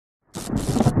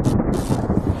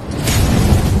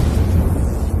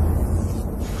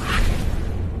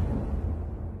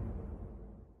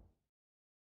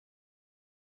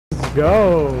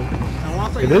go.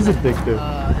 It is addictive.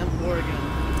 M4 again.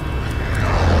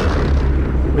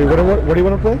 Wait, what do you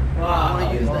want to play? I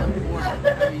want to use the M4.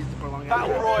 I've used it for a long time.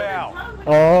 Battle Royale.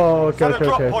 Oh, okay. Set a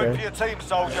drop point for your team,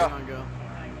 soldier.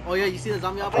 Oh yeah, you see the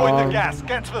zombie Avoid outbreak? the gas.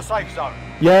 Get to the safe zone.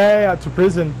 Yeah, to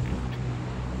prison.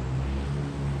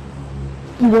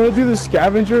 You want to do the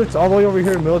scavenger? It's all the way over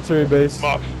here in military base.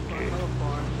 Mark.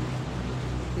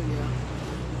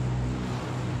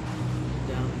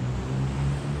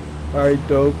 Alright,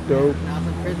 dope. Now it's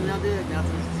in prison now, dude. Now it's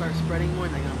gonna start spreading more,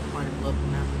 and they're gonna find a blow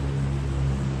from that.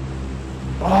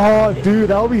 Oh, dude,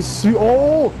 that would be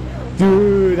oh,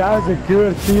 dude, that is a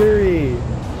good theory.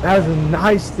 That is a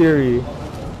nice theory.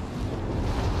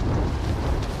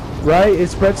 Right? It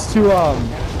spreads to all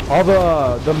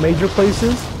the major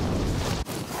places,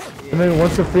 and then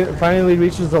once it finally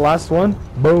reaches the last one,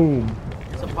 boom.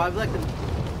 So probably like the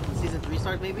season 3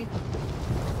 starts, maybe.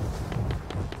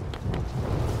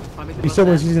 You said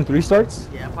when season 3 starts?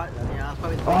 Yeah,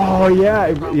 probably. Oh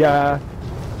yeah.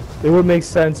 It would make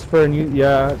sense for a new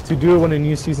to do it when a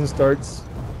new season starts.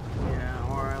 Yeah,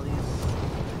 or at least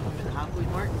maybe the halfway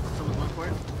mark. Someone's going for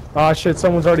it. Ah shit,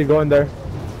 someone's already going there.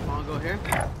 Wanna go here?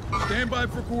 Stand by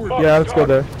for coordinates. Yeah, let's go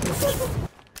there.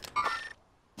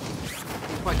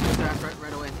 Probably kick their ass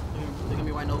right away. They're gonna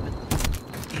be wide open.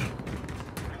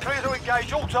 Clear to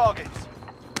engage all targets.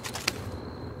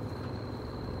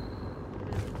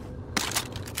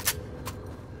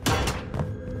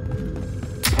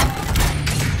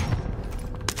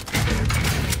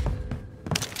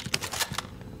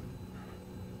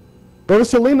 Go to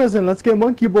Selena's and let's get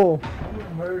Monkey Bowl.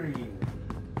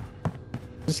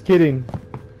 Just kidding.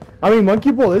 I mean,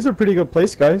 Monkey Bowl is a pretty good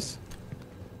place, guys.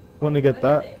 Want to get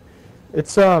that?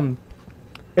 It's kind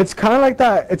of like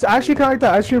that. It's actually kind of like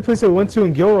that ice cream place that we went to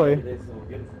in Gilroy.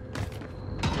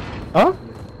 Huh?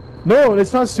 No,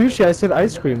 it's not sushi. I said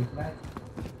ice cream.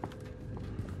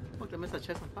 Look, I missed that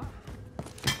chest on top.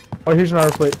 Oh, here's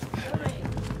another plate.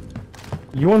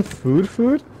 You want food?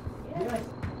 Food?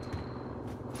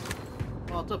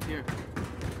 Oh, it's up here.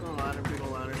 Oh, ladder, big ol'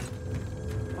 ladder.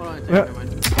 Hold on, Yeah. mind.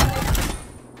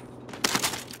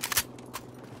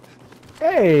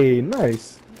 Hey,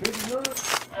 nice.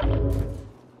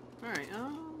 Alright,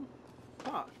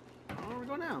 fuck. Where we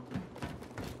go now?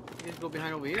 I guess go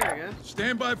behind over here, I guess.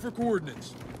 Stand by for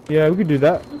coordinates. Yeah, we could do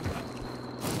that. Take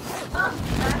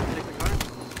the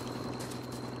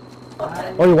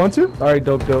car. Oh, you want to? All right,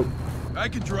 dope. I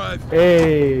can drive.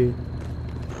 Hey,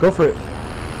 go for it.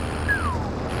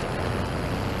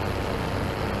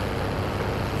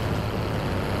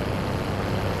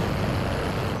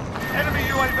 Enemy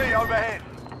UAV overhead.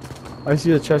 I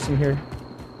see the chest in here.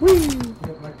 Whee!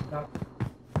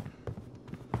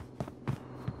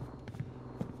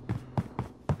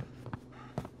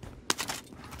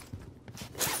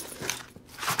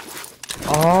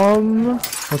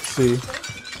 Let's see.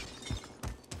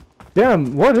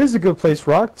 Damn, what is a good place,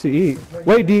 Rock, to eat?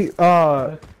 Wait, here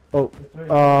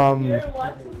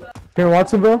in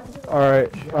Watsonville?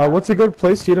 Alright, what's a good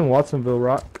place to eat in Watsonville,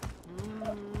 Rock?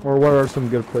 Or what are some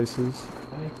good places?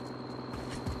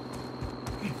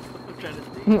 I'm trying to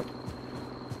think.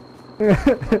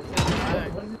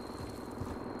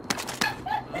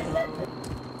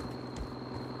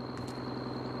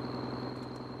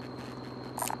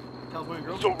 California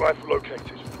girl? Assault rifle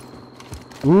located.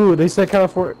 Ooh, they said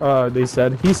California,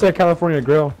 he said California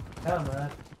Grill.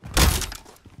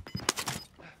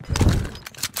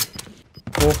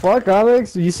 Well, fuck,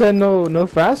 Alex, you said no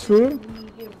fast food?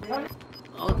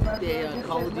 Oh, they,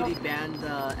 Call of Duty banned,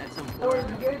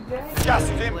 XM4. Gas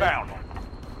is inbound.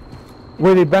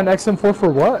 Wait, they banned XM4 for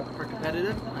what? For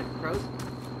competitive, like pros.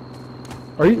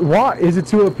 Are you, what? Is it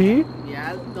 2 OP?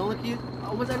 Yeah, the only few,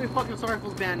 almost every fucking Star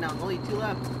Rifle's banned now, there's only 2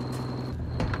 left.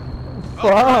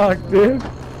 Fuck, dude.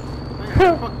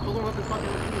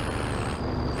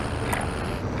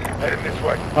 Heading this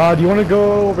way. Do you want to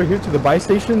go over here to the buy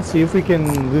station, see if we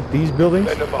can loot these buildings?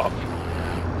 Send them up.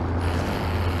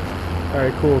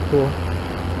 Alright, cool.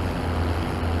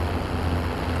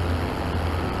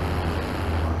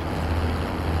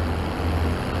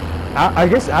 I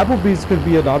guess Applebee's could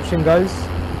be an option, guys,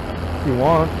 if you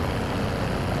want.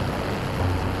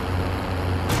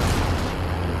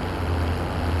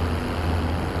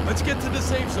 Let's get to the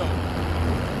safe zone.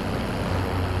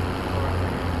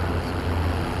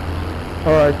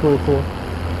 Alright, cool. We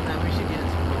should get it.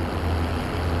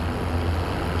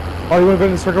 Oh, you want to go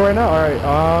in the circle right now? Alright,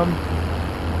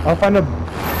 I'll find a...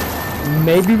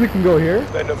 Maybe we can go here,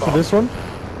 to this one.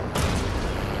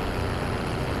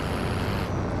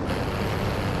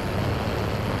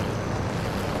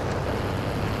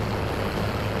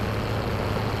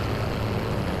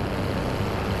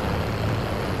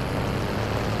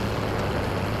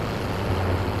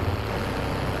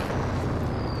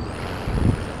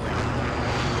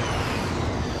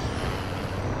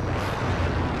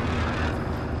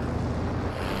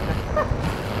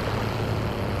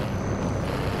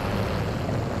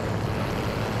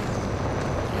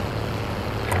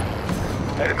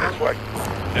 Heading this way.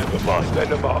 Never mind.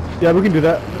 Send them up. Yeah, we can do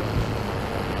that.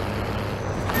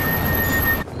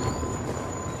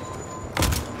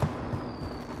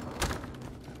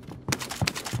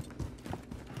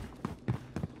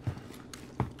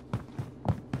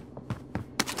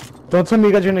 Don't tell me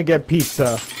you guys are gonna get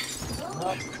pizza.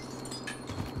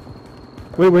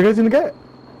 Wait, what are you guys gonna get?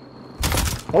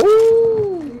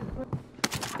 Oh!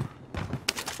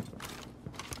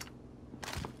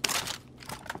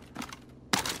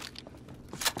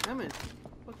 Damn it.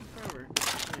 Fucking forever.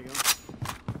 There you go.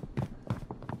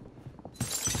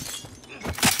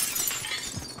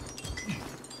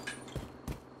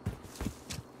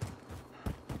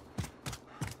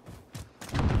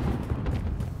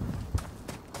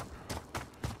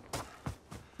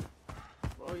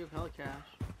 Oh, you have hella cash.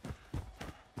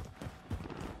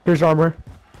 Here's armor.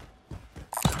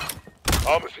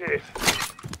 Armor's here.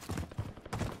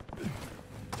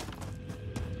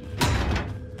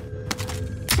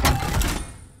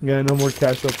 Yeah, no more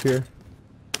cash up here.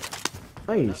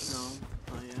 Nice. No.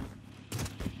 Oh,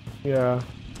 yeah. Yeah.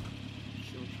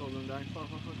 Shield, shoulder, and die. Come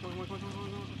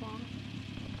on.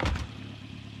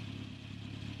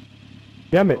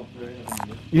 Damn it.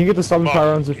 You can get the summon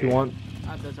power rounds if you want.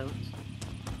 I have dead silence.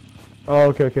 Oh,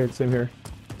 okay, okay, same here.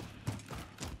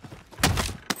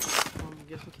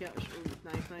 Get some cash. Ooh,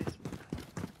 nice.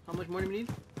 How much more do we need?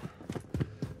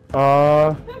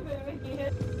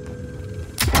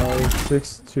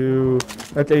 6 to...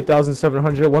 That's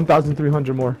 8,700,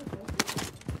 1,300 more.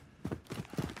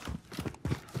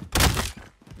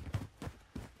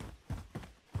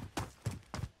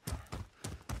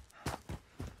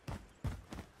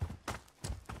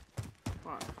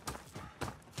 Fuck.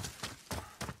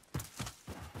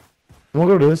 I'm gonna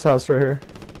go to this house right here.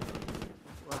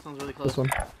 Well, that sounds really close. This one.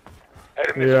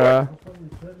 Heading this Yeah. way.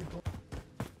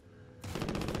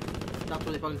 That's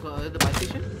really fucking close. The buy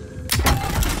station?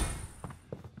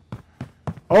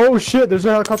 Oh shit, there's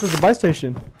a helicopter at the buy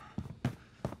station.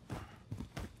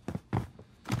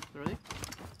 Really?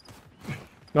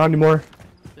 Not anymore.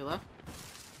 They left?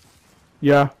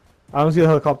 Yeah. I don't see the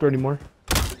helicopter anymore.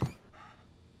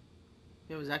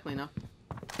 Yeah, exactly enough.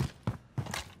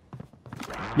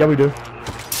 Yeah, we do.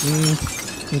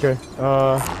 Okay.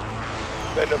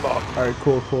 Send them up. Alright,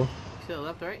 cool. See, they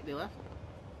left, right? They left?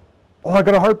 Oh, I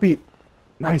got a heartbeat.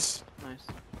 Nice. Nice.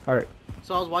 Alright.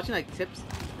 So I was watching like tips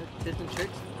and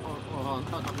tricks. Oh, hold on.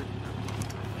 Helicopter.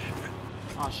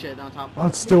 Oh shit, they're on top. Oh,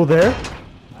 it's still there?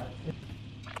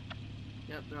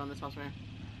 Yep, they're on this house right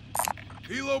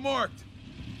Helo marked. here.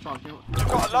 Fuck, you know what? You've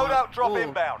got a loadout drop Ooh.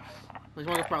 inbound. Let's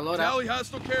go for our loadout. Tally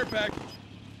hostile care package.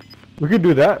 We could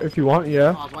do that if you want,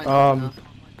 yeah. Oh, it's white enough.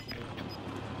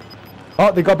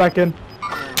 Oh, they got back in.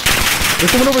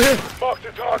 There's someone over here. Mark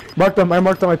the target. Marked them, I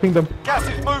marked them, I pinged them. Gas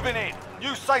is moving in.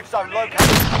 New safe zone located.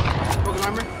 Broken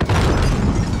armor.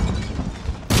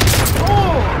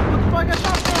 Oh! What the fuck I got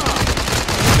shot from?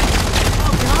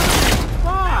 Oh, behind me.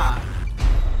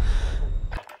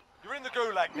 Fuck! You're in the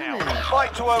gulag now. Yeah.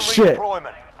 Fight to earn Shit.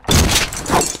 redeployment.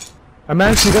 I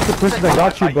managed to get the person that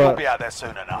got you, Mate, you'll but be out there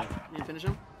soon enough. You didn't finish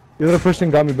him? the other person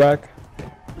got me back.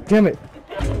 Damn it.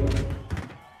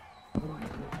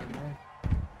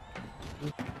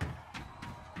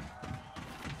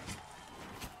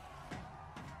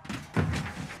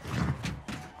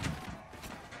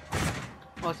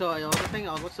 Also, the other thing,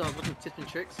 I was looking at tips and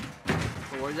tricks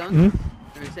for Warzone. Mhm.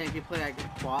 They were saying if you play like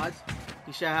quads,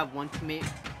 you should have one teammate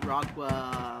rock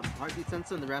heartbeat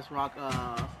sensor and the rest rock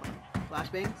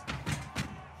flashbangs.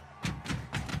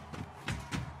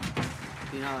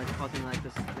 You know, like fucking like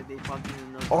this, like they fucking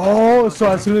in those. Oh,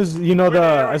 so as soon as, you know,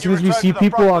 as soon as we see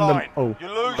people on the... Oh. You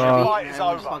lose, Yeah, your fight is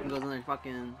everyone just over. fucking goes in there and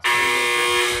fucking.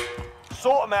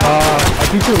 Sort them out. I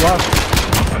think you're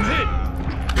left. I'm hit.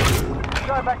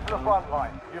 Go back to the front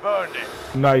line. You've earned it.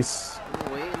 Nice.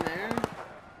 Wait in there.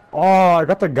 Oh, I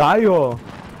got the gallo.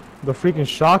 The freaking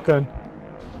shotgun.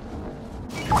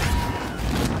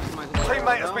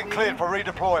 Teammate has been cleared for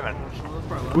redeployment.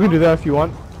 We can do that if you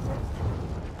want.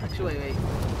 Actually, wait.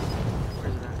 Where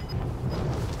is it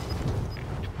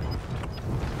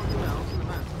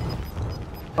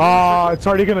at? It's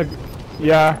already gonna...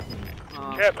 Yeah,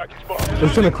 Care package marked.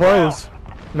 it's gonna close.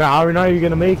 Nah, we're not even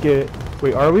gonna make it.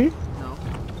 Wait, are we? No.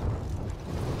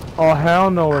 Oh, hell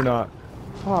no, we're not.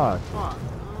 Fuck. Fuck.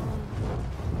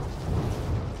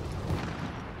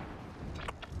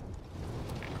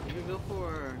 You can go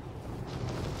for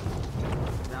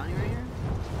bounty right here.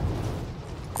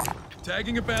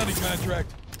 Tagging a bounty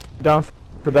contract. Down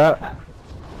for that.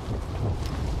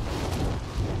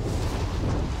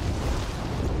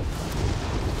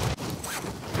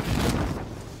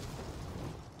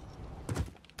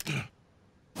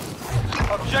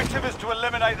 Objective is to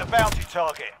eliminate the bounty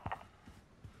target.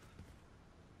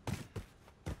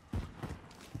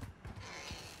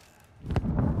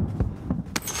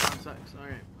 Sucks.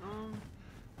 Alright.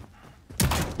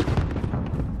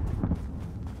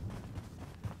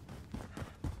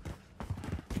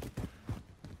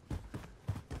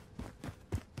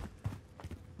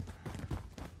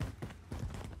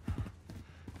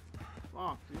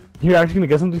 Fuck, dude. You're actually gonna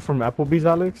get something from Applebee's,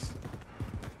 Alex?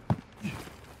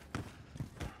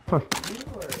 Huh.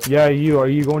 Yeah, you. Are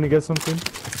you going to get something?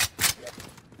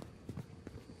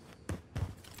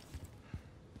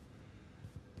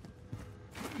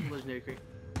 Legendary crate.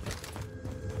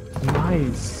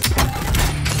 Nice.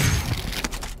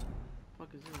 Fuck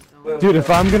is this? Oh. Dude, if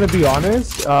I'm gonna be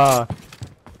honest,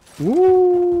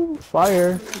 woo,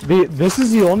 fire. This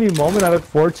is the only moment I look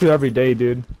forward to every day,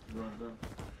 dude.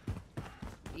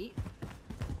 Eat?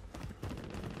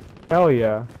 Hell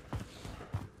yeah.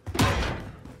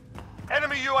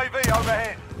 Enemy UAV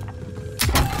overhead.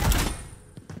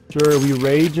 Sure, we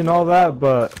rage and all that,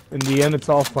 but in the end, it's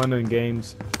all fun and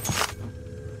games.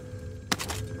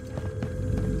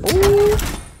 Ooh.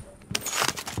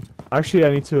 Actually, I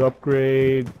need to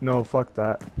upgrade. No, fuck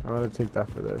that. I'm gonna take that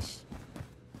for this.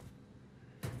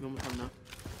 You almost have enough.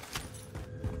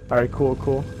 Alright, cool,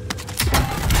 cool.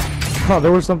 Oh,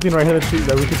 there was something right here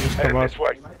that we could just come Heading up. this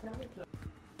way.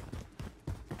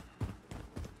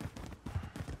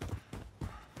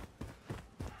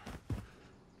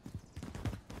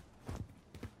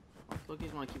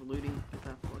 Loki's wanna keep looting. Get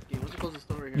that fucking. What's the closest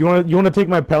store here? You wanna take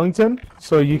my Pellington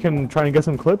so you can try and get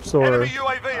some clips, or? Enemy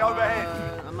UAV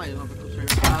overhead. I might go for close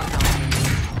range.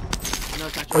 No,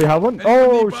 it's Oh, you have one? Anyone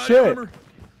Oh need body shit! armor?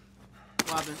 What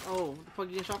happened? Oh, what the fuck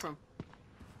did you get shot from?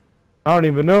 I don't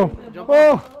even know. Jump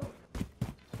Oh,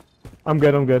 I'm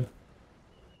good. I'm good.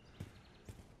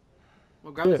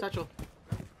 Well, grab the Shit. satchel.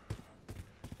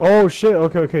 Oh shit.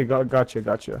 Okay.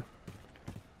 Gotcha.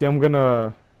 Yeah, I'm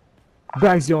gonna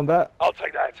bags you on that. I'll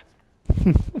take that.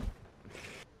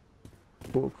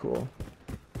 Cool.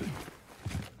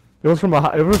 It was from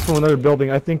another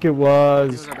building. I think it was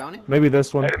Here's our bounty. maybe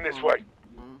this one. Heading this way.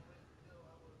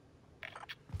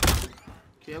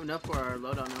 Okay, we have enough for our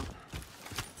loadout now.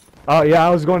 Oh yeah, I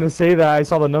was going to say that. I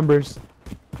saw the numbers.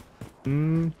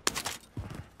 Where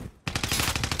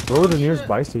would the nearest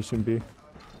buy station be? You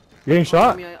getting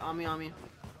shot? On me.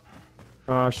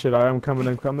 Oh shit! I'm coming.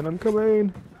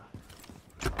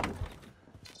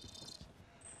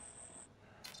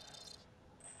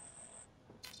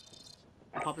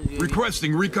 I'll pop his UAV.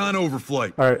 Requesting recon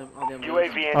overflight. All right.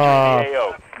 UAV entering Uh, the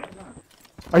AO.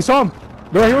 I saw him.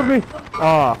 They're right here with me.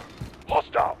 Ah.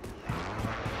 Hostile.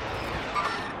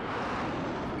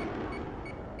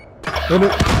 Right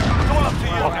It's all up to you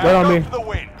now. on Go me. for the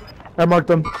win. I marked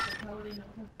them. Are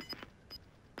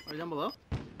you down below?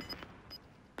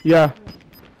 Yeah.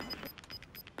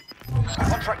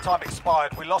 Contract time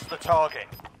expired. We lost the target.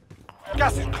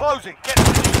 Gas is closing. Get to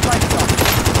the new safe zone.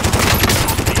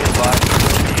 Be advised,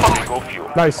 fuel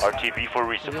fuel. Nice. RTB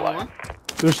for Is there only resupply. one?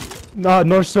 There's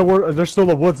there's still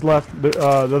the woods left. The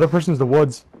other person's the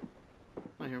woods.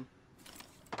 I hear him.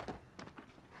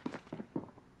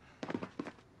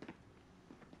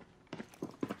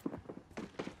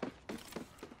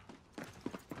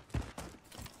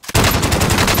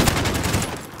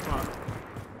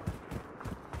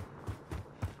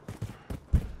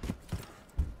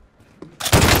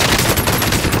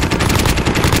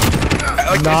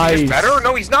 Like, Nice. Is he just better?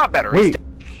 No, he's not better. Wait.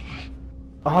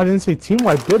 Oh, I didn't say team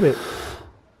wipe, did it?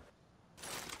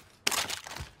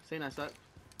 Say nice that.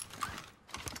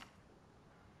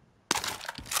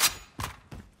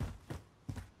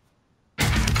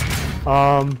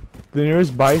 The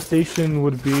nearest buy station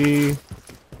would be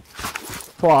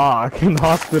fuck in the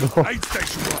hospital. Aid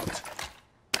station route.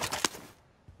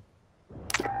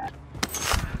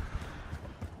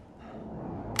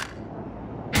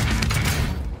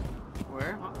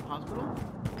 Where? Hospital?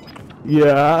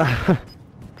 Yeah.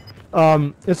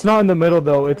 It's not in the middle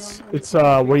though. It's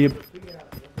where you.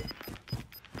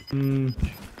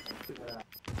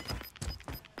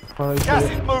 How do I say Gas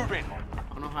it? is moving.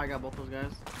 I don't know how I got both those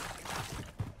guys.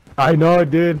 I know,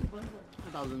 dude.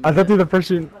 I thought they were the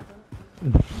person.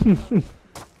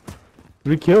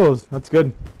 3 kills. That's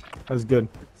good. That's good.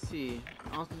 Let's see.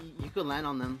 Honestly, you could land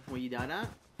on them where you died at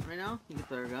right now. You get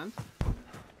their guns.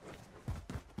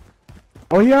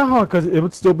 Oh yeah, huh? Cause it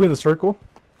would still be in the circle.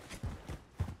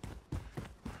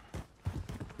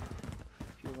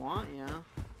 If you want,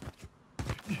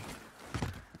 yeah.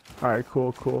 All right,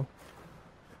 cool.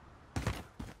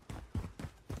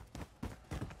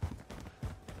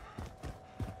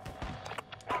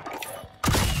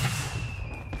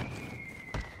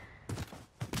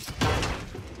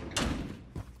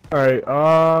 Alright,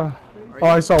 oh,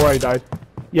 I saw where I died.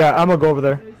 Yeah, I'm gonna go over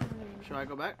there. Should I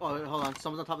go back? Oh, wait, hold on.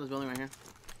 Someone's on top of this building right here.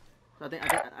 So I think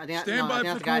Stand by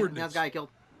that's for the guy. I think that's coordinates. the guy I killed.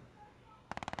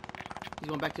 He's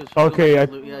going back to his. Okay, Yeah,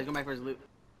 he's going back for his loot.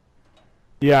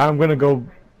 Yeah, I'm gonna go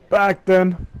back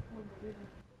then.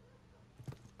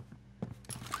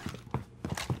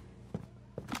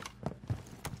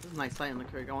 This is a nice site in the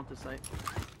Craig. I want this site.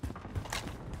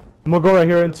 I'm gonna go right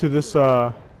here into this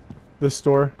this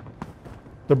store.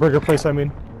 The burger place, I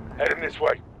mean. Heading this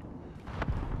way.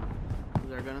 Is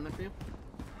there a gun in there for you?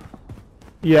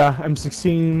 Yeah,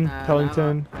 M16, I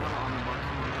Pellington. have a armor box.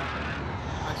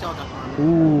 Actually, I'll got the armor.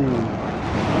 Ooh.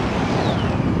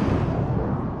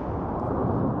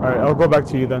 Alright, I'll go back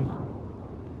to you then.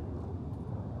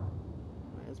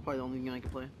 That's probably the only game I can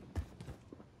play.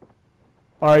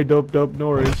 Alright, dope, no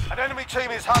worries. An enemy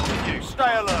team is hunting you.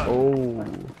 Stay alert. Oh.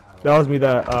 That was me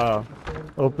that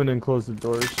opened and closed the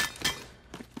doors.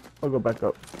 I'll go back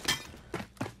up.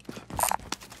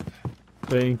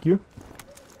 Thank you.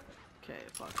 Okay,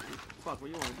 fuck. Fuck, what do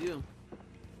you want to do?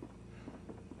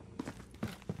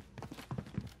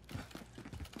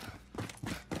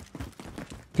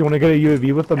 Do you want to get a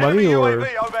UAV with the money Enemy or?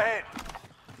 UAV overhead.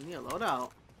 You need a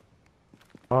loadout.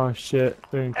 Oh shit,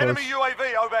 they're in close. Enemy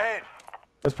UAV overhead.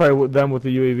 That's probably with them with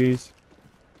the UAVs.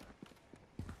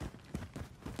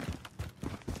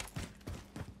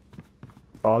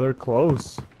 Oh, they're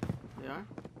close. They are?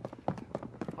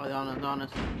 Oh, they're on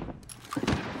us.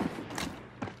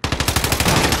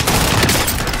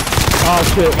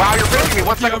 Oh shit. Wow, you're breaking me.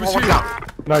 1 second, I was one here. down.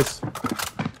 Nice.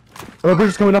 Oh, bridge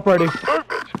is coming up already.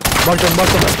 Mark them, mark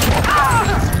them.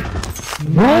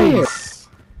 Nice.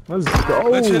 Let's go,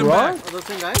 Let's hit 'em Rock. Are those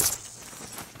same guys?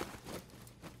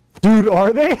 Dude,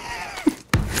 are they? You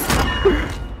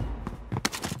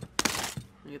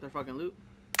get their fucking loot.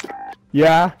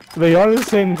 Yeah, they are the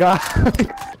same guy.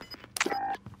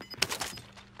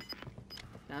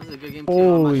 Yeah, this is a good game too.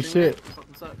 Holy shit.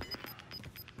 Fucking suck.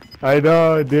 I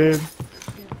know, dude.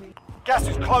 Gas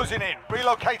is closing in.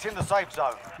 Relocating the safe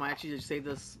zone. Might actually just save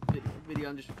this video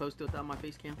and just post it without my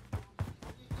face cam.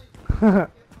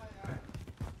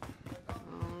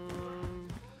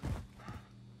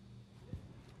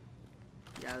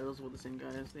 Yeah, those were the same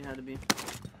guys. They had to be.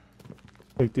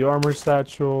 Take the armor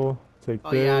satchel. Take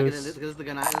Oh yeah, this. this is the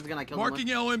gun. This is the gun I killed Marking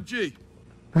them LMG.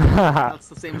 with. That's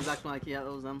the same exact one. Yeah,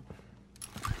 that was them.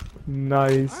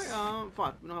 Nice. Alright,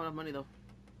 fuck. We don't have enough money though.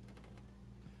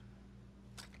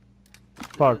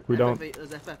 Fuck, we don't. This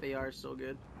FFAR is so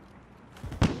good.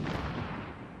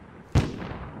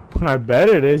 I bet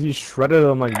it is. You shredded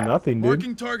them like nothing, dude.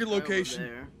 Marking target Right over location.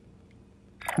 there.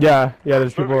 Yeah,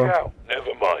 there's Moving people. out.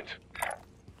 Never mind.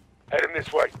 Heading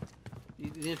this way. You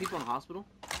need people in the hospital?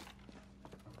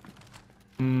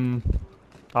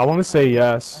 I want to say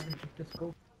yes.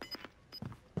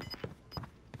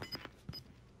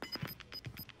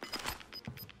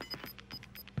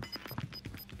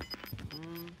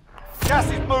 Gas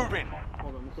is moving.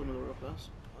 Hold on, let's open the door real fast.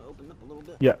 I'll open it up a little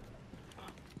bit. Yeah.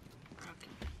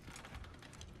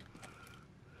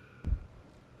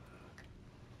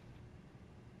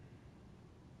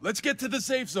 Let's get to the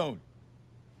safe zone.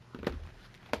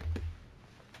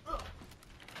 Are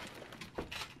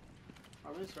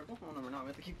we in a circle? Oh no, we're not. We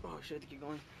have to keep. Oh shit, we have to keep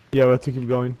going. Yeah, we have to keep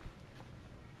going.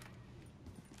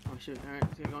 Oh shit, alright,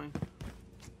 let's get going.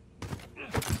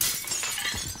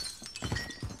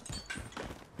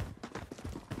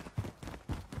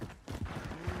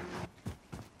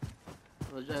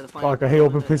 Fuck, I hate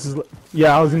open places.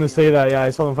 Yeah, I was gonna say that. Yeah, I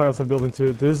saw them fire outside the building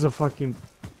too. This is a fucking.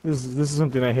 This is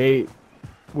something I hate.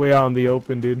 Way out in the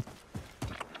open, dude.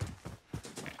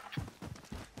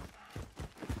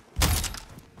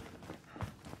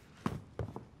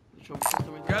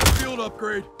 Got a field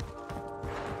upgrade.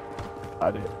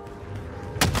 Got it.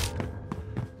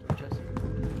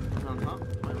 On top?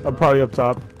 I'm probably up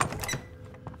top.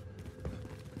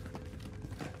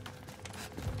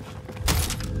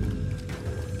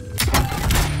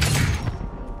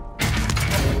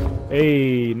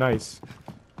 Hey, nice.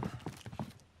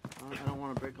 I don't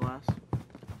want to break glass.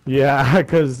 Yeah,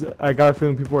 because I got a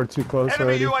feeling people are too close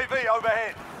Enemy already. UAV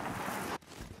overhead.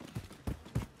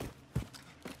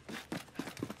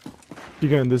 You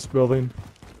get in this building.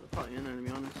 Probably in there to be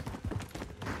honest.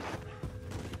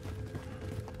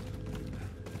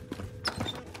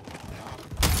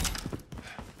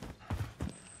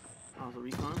 Oh, it was a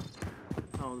recon?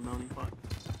 Oh, it was a bounty. Fuck.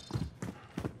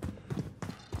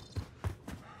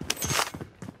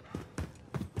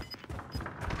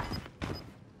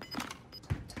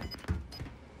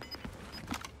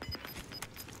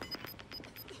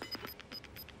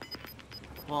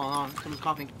 Hold on, someone's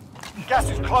coughing. Gas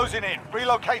is closing in.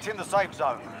 Relocating the safe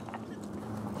zone.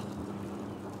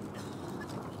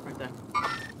 Right there.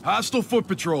 Hostile foot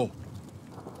patrol.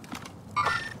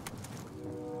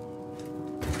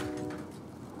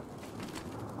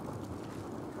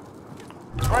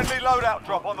 Friendly loadout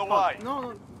drop on the way. No,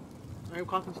 no. I'm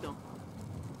coughing still.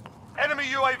 Enemy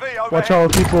UAV overhead. Watch all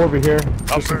the people over here,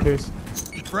 just in case.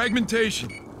 Fragmentation.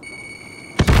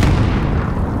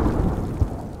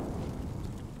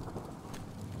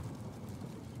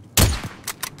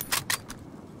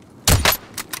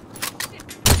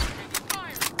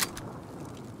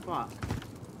 Fuck.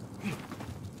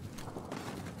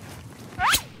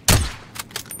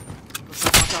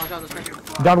 Watch out, let's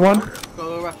go. Down one.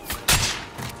 Go, rush.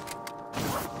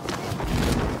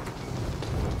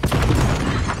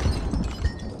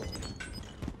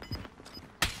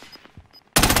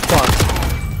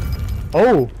 Fuck.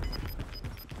 Oh.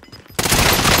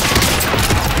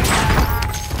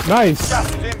 Nice.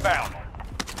 Gas is inbound.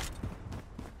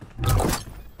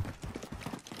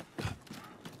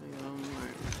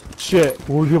 Shit.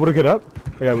 Will we be able to get up?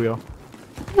 Yeah, we will.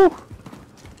 Woo.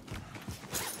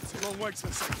 It's a long way to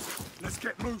the safe. Let's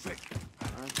get moving.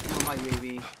 Come on, my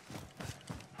UAV.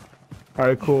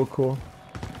 Alright, cool, cool.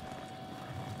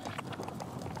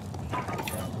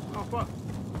 Oh, fuck.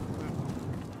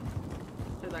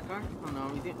 Hit that car? Oh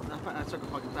no, we did. That circle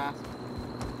fucking fast.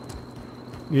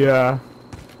 Yeah.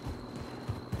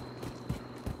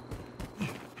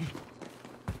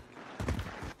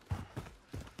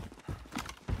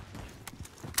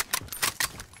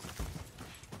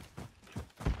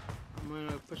 I'm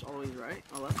gonna push all the way right,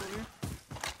 or left over here.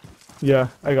 Yeah,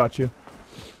 I got you.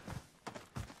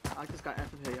 I just got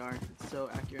FFAR. It's so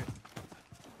accurate.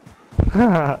 Which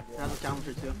It has a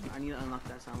silencer too. I need to unlock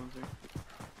that silencer.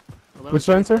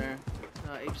 silencer?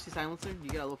 HC silencer. You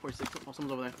get a level 46. Oh,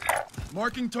 someone's over there.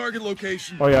 Marking target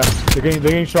location. Oh yeah, they're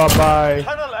getting shot by.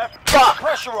 10 to left. Fuck!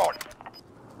 Pressure on.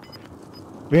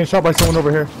 They're getting shot by someone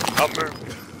over here. I'll move.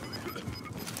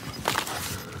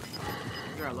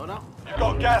 You're a loadout? You've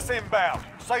got gas inbound.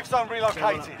 Safe zone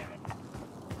relocated.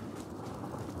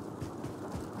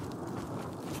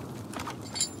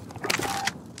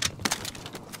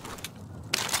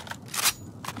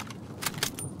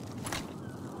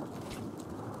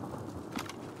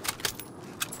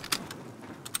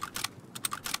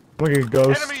 Look at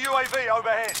Ghost. Enemy UAV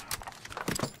overhead.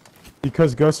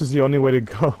 Because Ghost is the only way to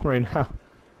go right now.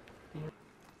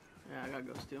 Yeah, I got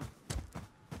ghost too.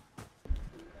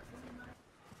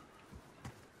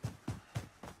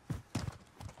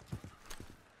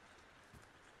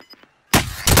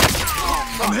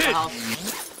 I'm hit.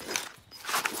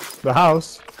 The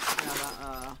house.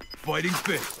 Yeah, Fighting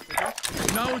fit.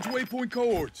 Acknowledge waypoint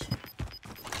cohorts.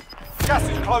 Gas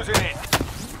is closing in.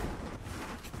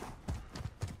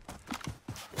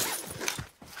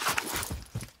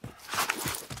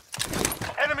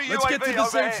 Enemy Let's UAV get to the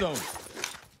overhead. safe zone.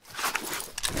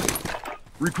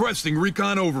 Requesting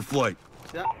recon overflight.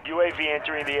 yeah. UAV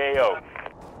entering the AO.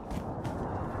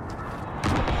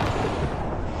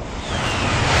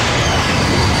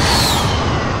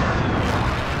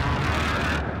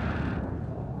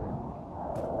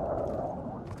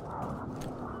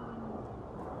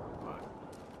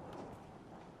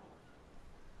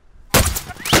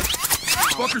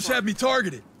 Fuckers have me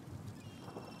targeted.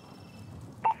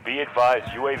 Be advised,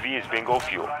 UAV is bingo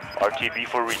fuel. RTB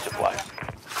for resupply.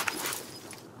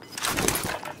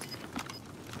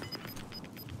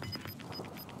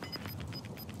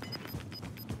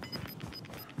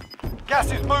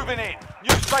 Gas is moving in.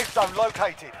 New safe zone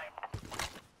located.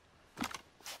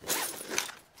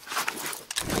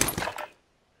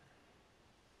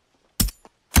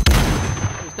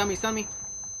 Stun me, stun me.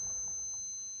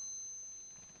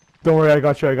 Don't worry, I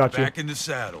got you. I got you. Back in the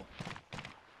saddle.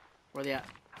 Where they at?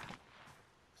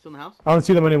 Still in the house? I don't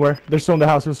see them anywhere. They're still in the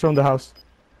house. They're still in the house.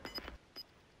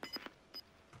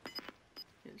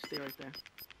 Yeah, just stay right there.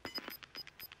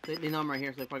 They know I'm right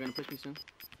here, so they're probably gonna push me soon.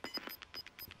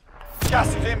 Gas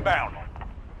is inbound.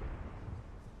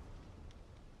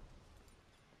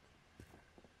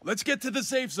 Let's get to the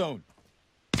safe zone.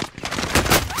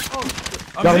 Oh,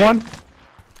 I'm Got hit. one.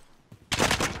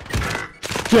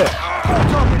 Shit. 4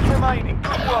 targets remaining.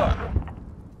 Good work.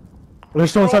 They're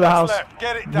still inside the house. Left.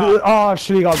 Get it done. Oh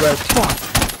shit, he got red. Fuck.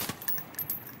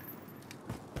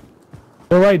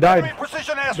 They're right, died. Enemy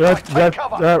precision They're airstrike. right, they're, Take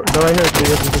cover. they're right here. They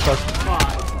just took us. fuck.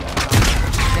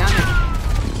 Damn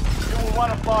You will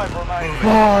 1 of 5 remaining.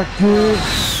 Fuck, dude.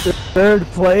 Third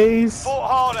place. Fought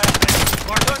hard out there.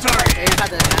 it. They just had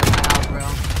to attack my house,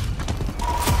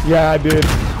 bro. Yeah, dude.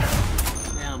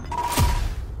 Damn.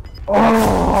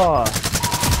 Oh.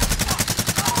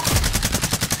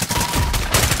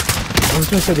 just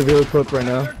gonna say the video clip right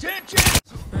now.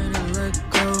 Ready to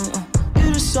let go.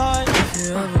 You decide if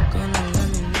you ever